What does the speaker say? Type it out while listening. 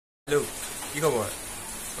Hello, কি খবৰ?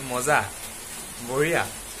 মজা বঢ়িয়া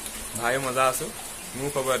ভাই মজা আছো মোৰ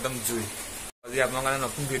খবৰ একদম জুই আজি আপোনাৰ কাৰণে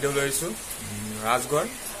নতুন ভিডিঅ' লৈ আহিছো ৰাজগড়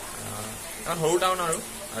এখন সৰু টাউন আৰু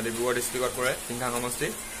ডিব্ৰুগড় ডিষ্ট্ৰিক্টত পৰে তিনটা সমষ্টি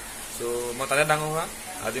সো মই তাতে ডাঙৰ হোৱা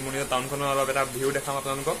আজি মোৰ নিজৰ টাউনখনৰ অলপ এটা ভিউ দেখাম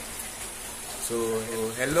আপোনালোকক so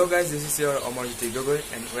hello' guys this is your Amarjit Dibrugarh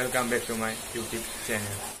and welcome back to my YouTube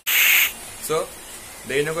channel so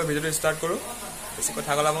দেৰি নকৰি ভিডিঅ'টো ষ্টাৰ্ট কৰোঁ বেছি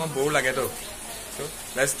কথা ক'লে আপোনাক বৰ লাগেতো So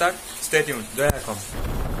let's start. Stay tuned. There I come.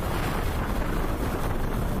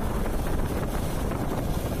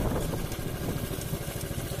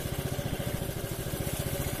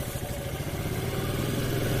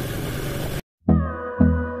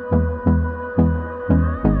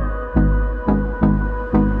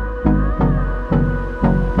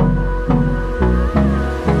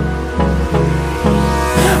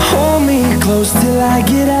 Hold me close till I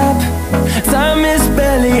get up. Time is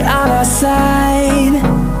barely on our side.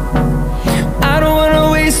 I don't wanna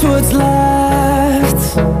waste what's left.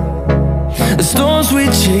 The storms we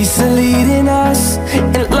chase are leading us,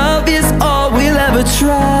 and love is all we'll ever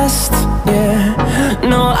trust. Yeah,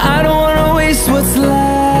 no, I don't wanna waste what's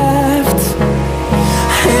left.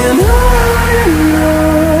 And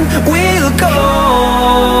on we'll go,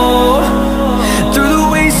 through the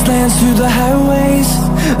wastelands, through the highways,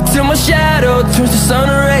 till my shadow turns to sun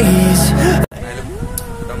rays.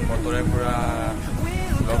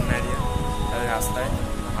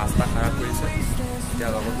 रास्ता खराब কৰিছে এতিয়া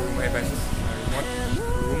লগতো মই পাইছো ৰুমত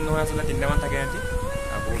room নহয় আচলতে তিনিটামান থাকে আজি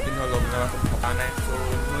বহুত দিন হ'ল লগ নোপোৱা থকা নাই সো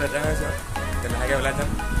ৰুমটো লেতেৰা হৈছে লাহেকৈ ওলাই যাম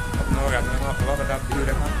আপোনালোকক ৰাতিপুৱা অলপ এটা ভিডিঅ'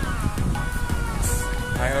 দেখাম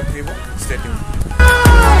ভাইৰত থাকিব ষ্টে টিউন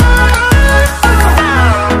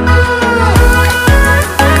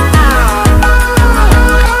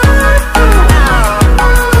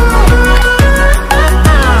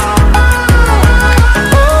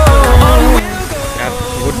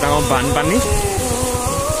বানপানী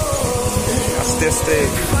আস্তে আস্তে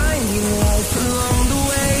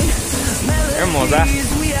মজা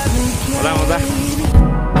মজা মজা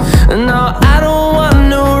No, I don't want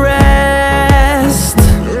no rest.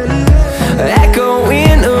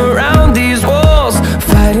 Echoing around these walls,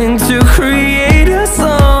 fighting to create a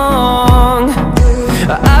song.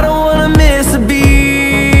 I don't wanna miss a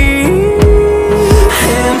beat.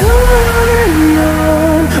 And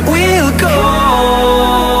on we'll go,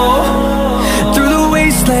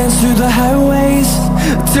 through the highways,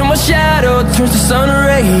 till my shadow turns to sun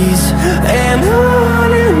rays. And